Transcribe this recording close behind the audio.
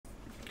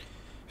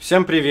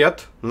Всем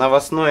привет!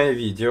 Новостное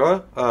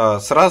видео.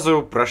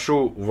 Сразу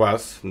прошу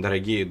вас,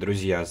 дорогие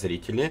друзья,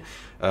 зрители,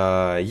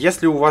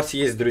 если у вас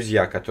есть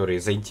друзья,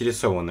 которые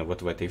заинтересованы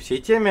вот в этой всей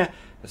теме,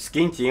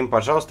 скиньте им,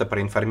 пожалуйста,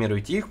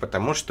 проинформируйте их,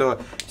 потому что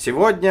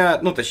сегодня,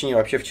 ну точнее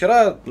вообще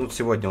вчера,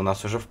 сегодня у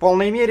нас уже в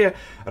полной мере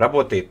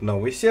работает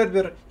новый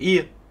сервер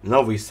и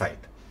новый сайт.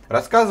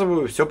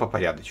 Рассказываю все по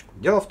порядочку.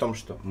 Дело в том,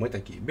 что мы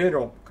такие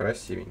берем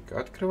красивенько,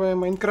 открываем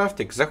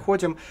Майнкрафтик,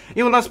 заходим,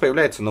 и у нас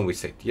появляется новый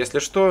сайт. Если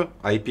что,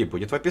 IP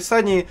будет в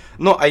описании,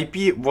 но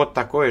IP вот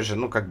такое же,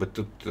 ну как бы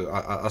тут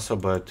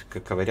особо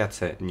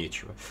ковыряться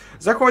нечего.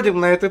 Заходим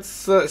на этот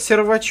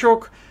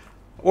сервачок.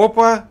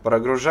 Опа,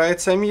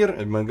 прогружается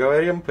мир, мы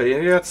говорим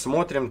привет,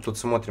 смотрим, тут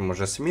смотрим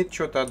уже Смит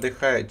что-то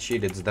отдыхает,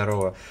 чилит,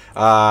 здорово. У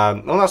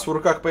нас в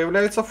руках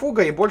появляется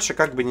ФУГА и больше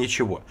как бы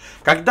ничего.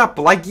 Когда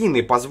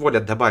плагины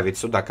позволят добавить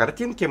сюда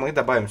картинки, мы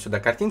добавим сюда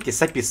картинки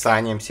с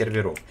описанием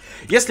серверов.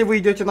 Если вы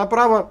идете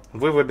направо,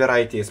 вы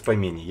выбираете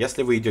SP-мини.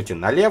 Если вы идете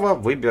налево,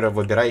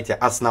 выбираете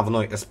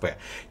основной SP.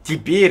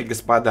 Теперь,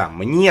 господа,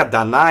 мне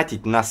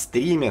донатить на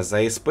стриме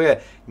за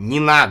SP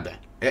не надо.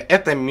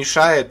 Это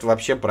мешает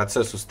вообще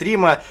процессу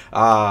стрима.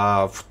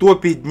 В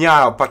топе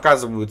дня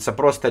показываются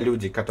просто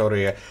люди,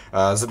 которые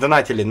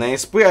задонатили на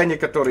СП, а не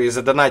которые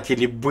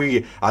задонатили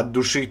бы от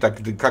души, так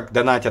как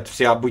донатят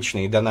все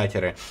обычные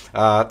донатеры.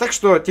 Так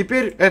что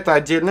теперь это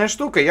отдельная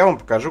штука, я вам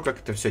покажу,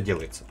 как это все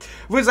делается.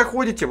 Вы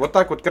заходите вот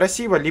так вот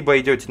красиво, либо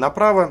идете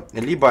направо,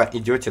 либо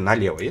идете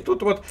налево. И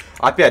тут вот,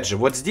 опять же,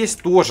 вот здесь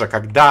тоже,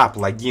 когда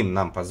плагин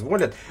нам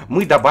позволит,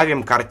 мы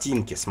добавим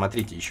картинки.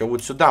 Смотрите, еще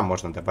вот сюда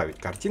можно добавить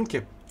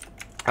картинки.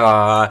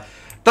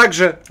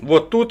 Также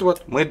вот тут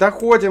вот мы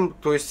доходим,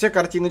 то есть все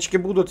картиночки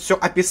будут, все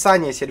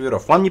описание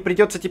серверов. Вам не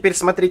придется теперь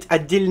смотреть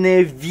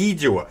отдельное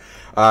видео,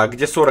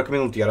 где 40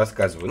 минут я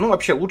рассказываю. Ну,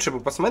 вообще, лучше бы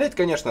посмотреть,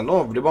 конечно,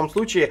 но в любом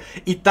случае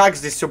и так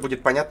здесь все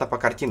будет понятно по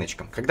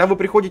картиночкам. Когда вы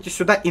приходите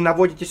сюда и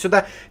наводите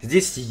сюда,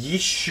 здесь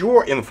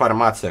еще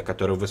информация,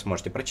 которую вы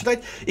сможете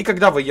прочитать. И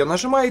когда вы ее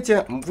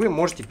нажимаете, вы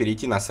можете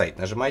перейти на сайт.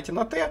 Нажимаете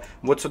на Т,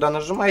 вот сюда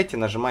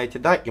нажимаете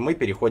да, и мы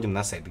переходим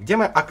на сайт. Где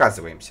мы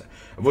оказываемся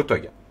в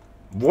итоге?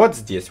 Вот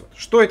здесь вот.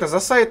 Что это за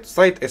сайт?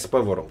 Сайт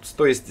spworlds.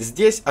 То есть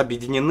здесь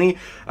объединены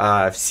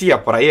все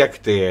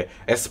проекты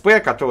SP,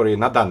 которые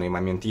на данный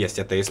момент есть.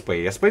 Это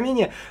SP и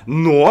SP-мини.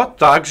 Но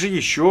также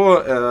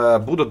еще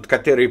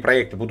которые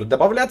проекты будут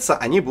добавляться,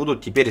 они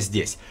будут теперь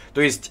здесь.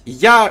 То есть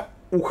я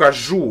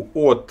ухожу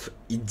от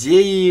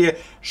идеи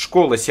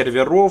школы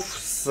серверов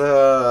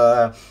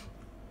с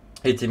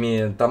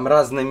этими там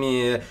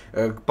разными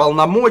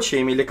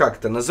полномочиями, или как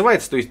это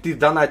называется, то есть ты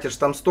донатишь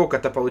там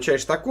столько-то,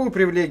 получаешь такую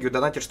привилегию,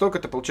 донатишь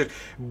столько-то, получаешь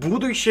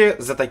будущее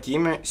за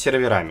такими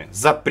серверами,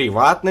 за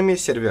приватными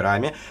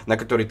серверами, на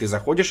которые ты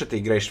заходишь, и ты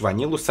играешь в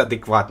ванилу с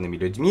адекватными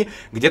людьми,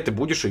 где ты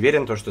будешь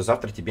уверен, что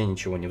завтра тебе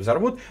ничего не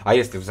взорвут, а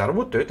если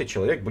взорвут, то этот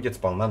человек будет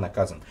сполна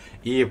наказан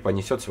и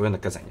понесет свое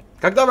наказание.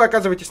 Когда вы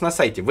оказываетесь на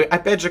сайте, вы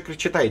опять же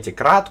читаете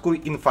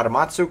краткую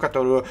информацию,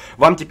 которую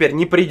вам теперь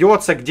не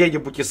придется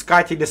где-нибудь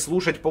искать или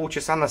слушать полчаса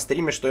на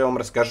стриме, что я вам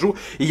расскажу,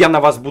 и я на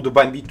вас буду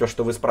бомбить то,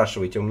 что вы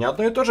спрашиваете у меня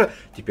одно и то же.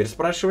 Теперь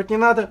спрашивать не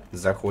надо,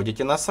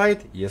 заходите на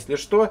сайт, если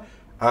что,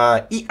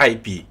 и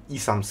IP, и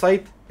сам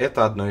сайт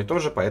это одно и то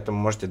же, поэтому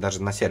можете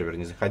даже на сервер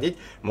не заходить,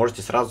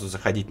 можете сразу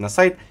заходить на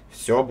сайт,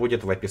 все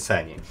будет в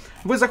описании.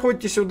 Вы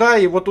заходите сюда,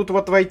 и вот тут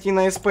вот войти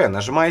на SP,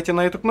 нажимаете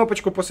на эту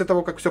кнопочку после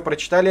того, как все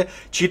прочитали,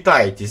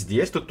 читаете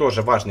здесь, тут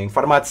тоже важная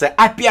информация,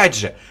 опять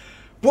же.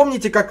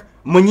 Помните, как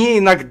мне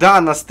иногда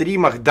на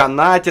стримах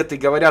донатят и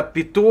говорят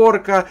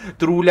пятерка,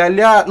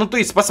 тру-ля-ля. Ну, то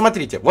есть,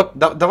 посмотрите, вот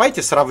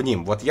давайте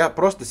сравним. Вот я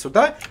просто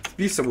сюда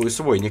вписываю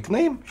свой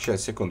никнейм.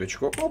 Сейчас,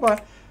 секундочку,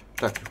 оба.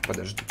 Так,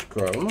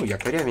 подождите-ка, ну, я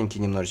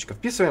корявенький немножечко.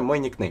 Вписываем мой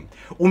никнейм.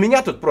 У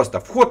меня тут просто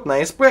вход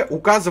на СП,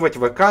 указывать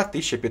ВК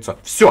 1500.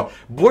 Все,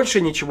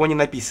 больше ничего не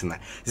написано.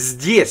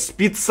 Здесь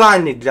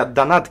специальный для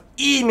донат,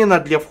 именно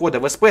для входа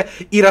в СП,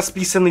 и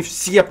расписаны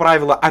все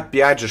правила,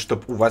 опять же,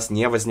 чтобы у вас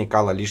не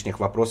возникало лишних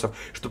вопросов,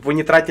 чтобы вы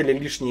не тратили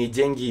лишние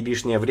деньги и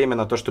лишнее время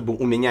на то, чтобы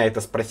у меня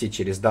это спросить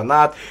через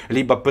донат,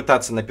 либо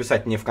пытаться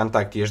написать мне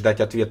ВКонтакте и ждать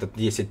ответа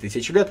 10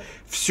 тысяч лет.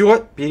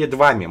 Все перед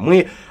вами.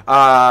 Мы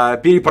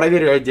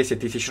перепроверили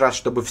 10 тысяч раз,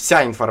 чтобы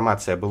вся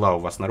информация была у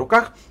вас на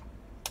руках.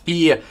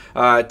 И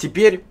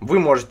теперь вы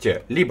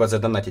можете либо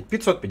задонатить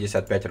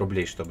 555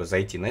 рублей, чтобы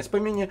зайти на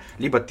SP-мини,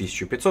 либо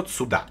 1500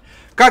 сюда.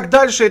 Как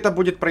дальше это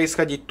будет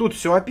происходить, тут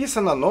все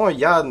описано, но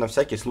я на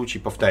всякий случай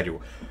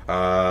повторю.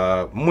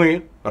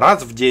 Мы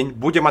раз в день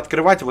будем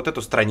открывать вот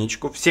эту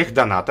страничку всех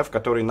донатов,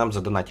 которые нам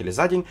задонатили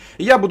за день.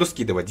 И я буду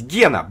скидывать.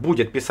 Гена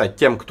будет писать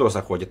тем, кто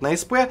заходит на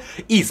СП.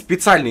 И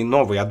специальный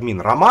новый админ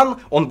Роман,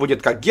 он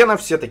будет как Гена,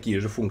 все такие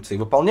же функции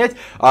выполнять.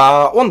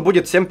 Он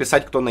будет всем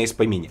писать, кто на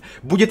SP-мини.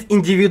 Будет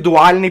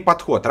индивидуальный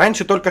подход.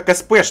 Раньше только к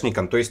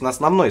СПшникам, то есть на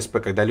основной СП,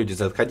 когда люди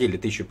заходили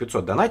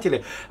 1500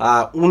 донатили,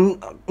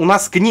 у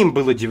нас к ним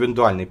был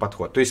индивидуальный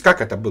подход. То есть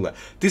как это было?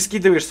 Ты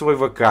скидываешь свой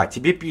ВК,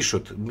 тебе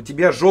пишут,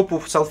 тебе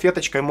жопу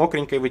салфеточкой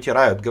мокренькой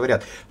вытирают. предлагают,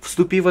 говорят,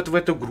 вступи вот в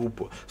эту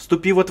группу,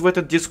 вступи вот в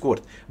этот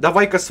Дискорд,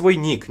 давай-ка свой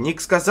ник,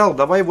 ник сказал,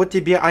 давай вот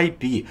тебе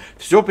IP,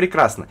 все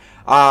прекрасно.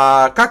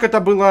 А как это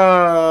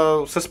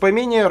было с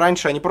СП-мини?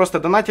 Раньше они просто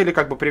донатили,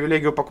 как бы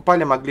привилегию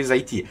покупали, могли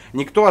зайти.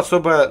 Никто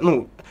особо,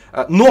 ну,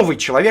 новый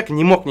человек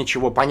не мог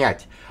ничего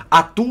понять.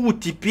 А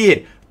тут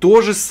теперь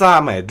то же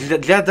самое.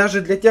 Даже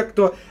для тех,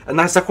 кто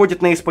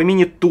заходит на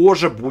СП-мини,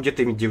 тоже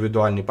будет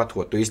индивидуальный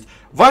подход. То есть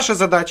ваша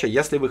задача,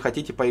 если вы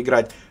хотите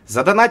поиграть,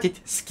 задонатить,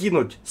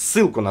 скинуть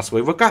ссылку на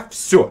свой ВК,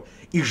 все.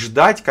 И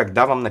ждать,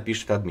 когда вам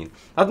напишет админ.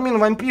 Админ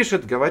вам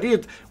пишет,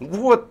 говорит,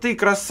 вот ты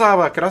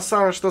красава,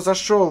 красава, что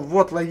зашел,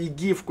 вот лови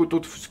гифку,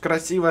 тут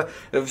красиво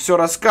все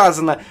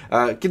рассказано.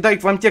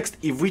 Кидает вам текст,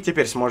 и вы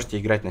теперь сможете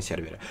играть на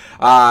сервере.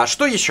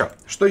 Что еще?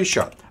 Что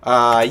еще?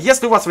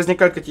 Если у вас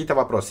возникают какие-то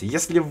вопросы,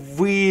 если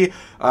вы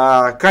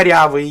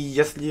корявый,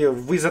 если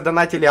вы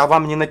задонатили, а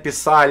вам не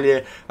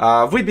написали,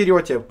 вы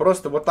берете,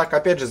 просто вот так,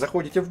 опять же,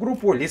 заходите в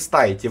группу,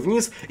 листаете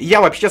вниз. И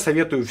я вообще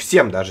советую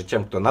всем, даже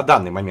тем, кто на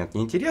данный момент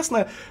не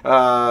интересно,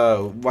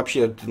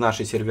 вообще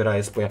наши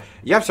сервера СП,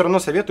 я все равно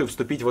советую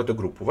вступить в эту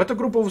группу. В эту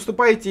группу вы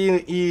вступаете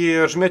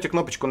и жмете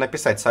кнопочку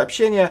 «Написать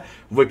сообщение»,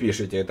 вы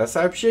пишете это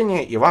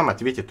сообщение, и вам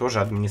ответит тоже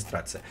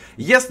администрация.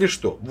 Если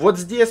что, вот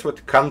здесь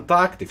вот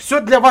контакты, все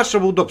для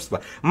вашего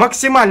удобства,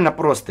 максимально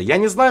просто. Я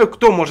не знаю,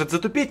 кто может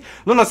затупить,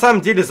 но на самом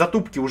деле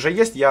затупки уже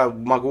есть, я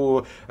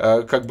могу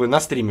как бы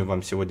на стриме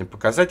вам сегодня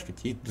показать,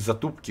 какие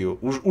затупки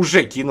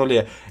уже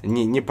кинули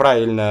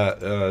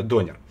неправильно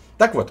донер.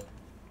 Так вот.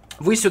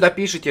 Вы сюда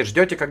пишете,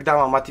 ждете, когда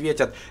вам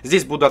ответят.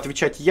 Здесь буду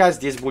отвечать я,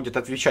 здесь будет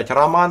отвечать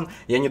Роман.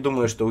 Я не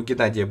думаю, что у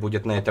Геннадия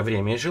будет на это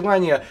время и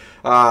желание.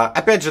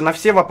 Опять же, на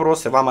все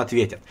вопросы вам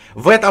ответят.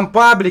 В этом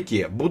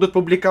паблике будут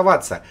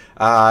публиковаться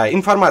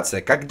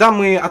информация, когда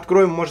мы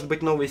откроем, может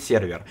быть, новый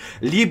сервер.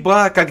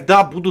 Либо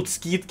когда будут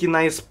скидки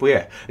на СП.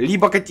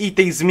 Либо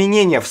какие-то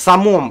изменения в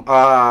самом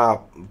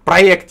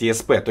проекте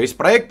СП. То есть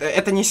проект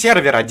это не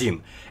сервер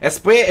один.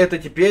 СП это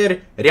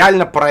теперь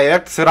реально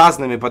проект с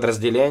разными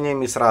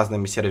подразделениями, с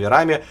разными серверами.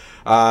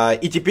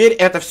 И теперь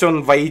это все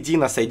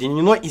воедино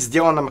соединено и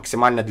сделано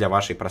максимально для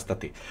вашей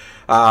простоты.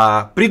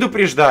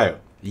 Предупреждаю,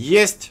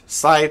 есть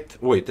сайт,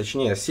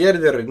 точнее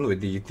сервер, ну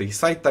и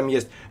сайт там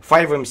есть,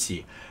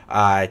 FiveMC.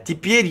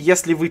 Теперь,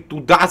 если вы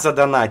туда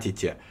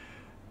задонатите,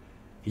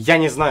 я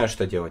не знаю,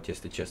 что делать,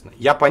 если честно.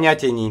 Я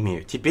понятия не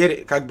имею.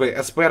 Теперь как бы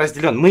СП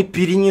разделен. Мы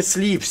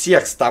перенесли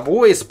всех с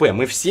того СП,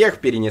 мы всех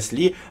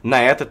перенесли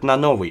на этот, на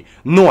новый.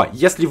 Но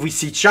если вы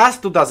сейчас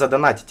туда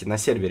задонатите на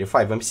сервере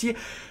FiveMC,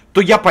 то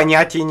я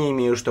понятия не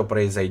имею, что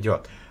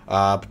произойдет.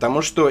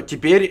 Потому что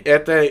теперь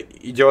это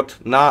идет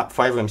на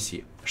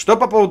FiveMC. Что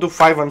по поводу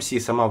FiveMC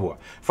самого?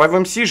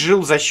 FiveMC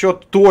жил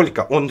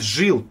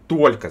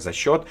только за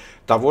счет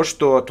того,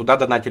 что туда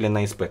донатили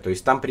на СП. То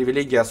есть там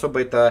привилегии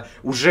особо, это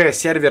уже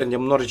сервер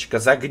немножечко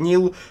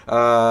загнил,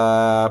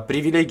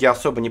 привилегии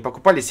особо не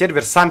покупали,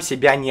 сервер сам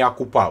себя не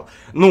окупал.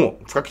 Ну,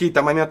 в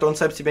какие-то моменты он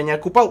сам себя не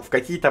окупал, в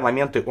какие-то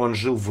моменты он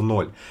жил в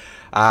ноль.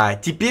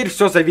 Теперь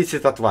все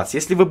зависит от вас.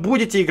 Если вы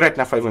будете играть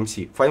на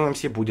FiveMC,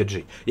 FiveMC будет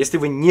жить. Если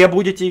вы не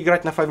будете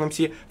играть на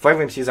FiveMC,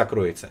 FiveMC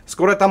закроется.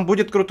 Скоро там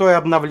будет крутое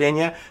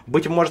обновление.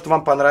 Быть может,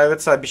 вам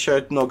понравится.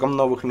 Обещают много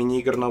новых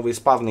мини-игр, новые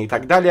спавны и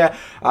так далее.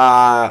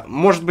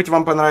 Может быть,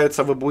 вам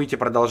понравится, вы будете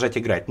продолжать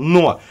играть.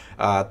 Но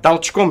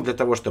толчком для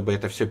того, чтобы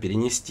это все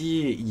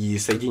перенести и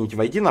соединить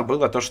воедино,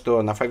 было то,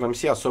 что на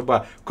FiveMC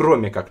особо,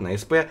 кроме как на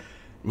СП,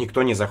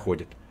 никто не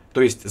заходит. То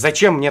есть,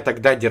 зачем мне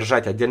тогда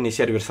держать отдельный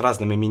сервер с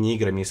разными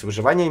мини-играми и с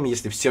выживаниями,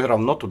 если все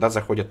равно туда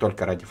заходят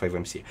только ради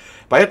FiveMC.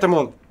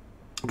 Поэтому,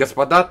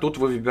 господа, тут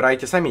вы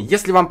выбираете сами.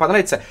 Если вам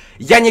понравится,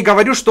 я не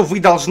говорю, что вы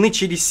должны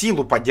через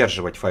силу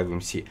поддерживать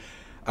FiveMC.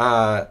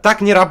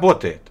 Так не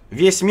работает.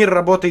 Весь мир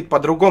работает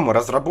по-другому.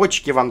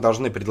 Разработчики вам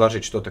должны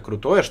предложить что-то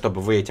крутое, чтобы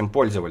вы этим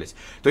пользовались.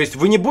 То есть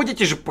вы не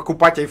будете же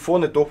покупать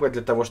айфоны только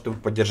для того, чтобы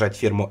поддержать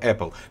фирму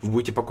Apple. Вы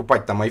будете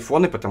покупать там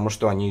айфоны, потому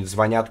что они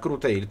звонят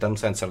круто, или там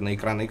сенсорные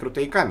экраны и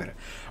крутые камеры.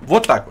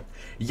 Вот так вот.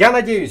 Я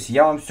надеюсь,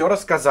 я вам все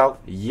рассказал.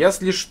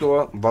 Если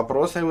что,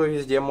 вопросы вы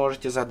везде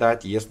можете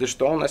задать. Если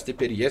что, у нас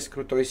теперь есть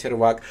крутой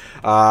сервак.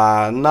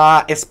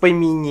 На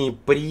SP-мини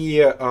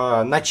при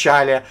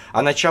начале.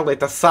 А начало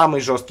это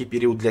самый жесткий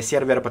период для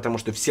сервера, потому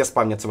что все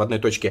спавнятся в одной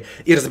точке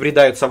и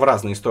разбредаются в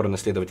разные стороны,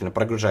 следовательно,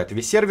 прогружает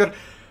весь сервер.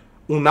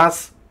 У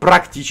нас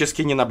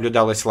практически не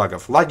наблюдалось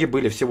лагов. Лаги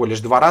были всего лишь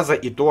 2 раза,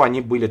 и то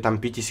они были там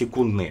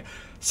 5-секундные.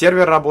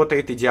 Сервер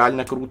работает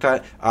идеально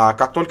круто.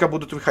 Как только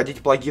будут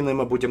выходить плагины,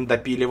 мы будем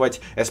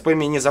допиливать.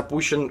 SP-мини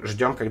запущен,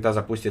 ждем, когда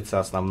запустится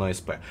основной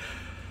SP.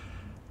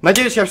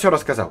 Надеюсь, я все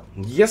рассказал.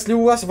 Если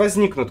у вас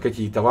возникнут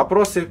какие-то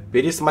вопросы,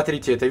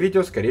 пересмотрите это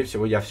видео, скорее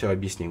всего, я все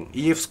объяснил.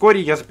 И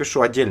вскоре я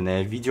запишу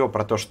отдельное видео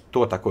про то,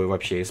 что такое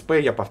вообще СП.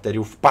 Я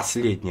повторю в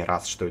последний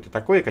раз, что это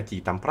такое, какие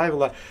там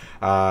правила,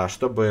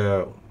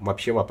 чтобы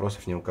вообще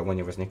вопросов ни у кого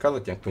не возникало.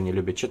 Те, кто не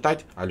любит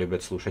читать, а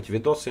любят слушать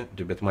видосы,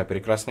 любят мой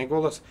прекрасный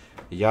голос,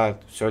 я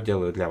все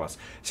делаю для вас.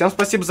 Всем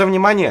спасибо за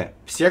внимание,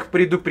 всех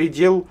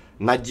предупредил,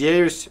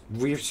 надеюсь,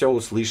 вы все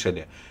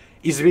услышали.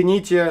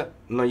 Извините,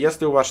 но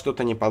если у вас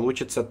что-то не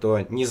получится,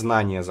 то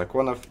незнание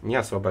законов не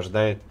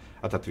освобождает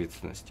от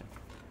ответственности.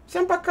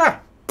 Всем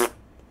пока!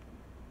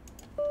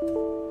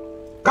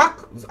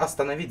 Как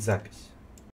остановить запись?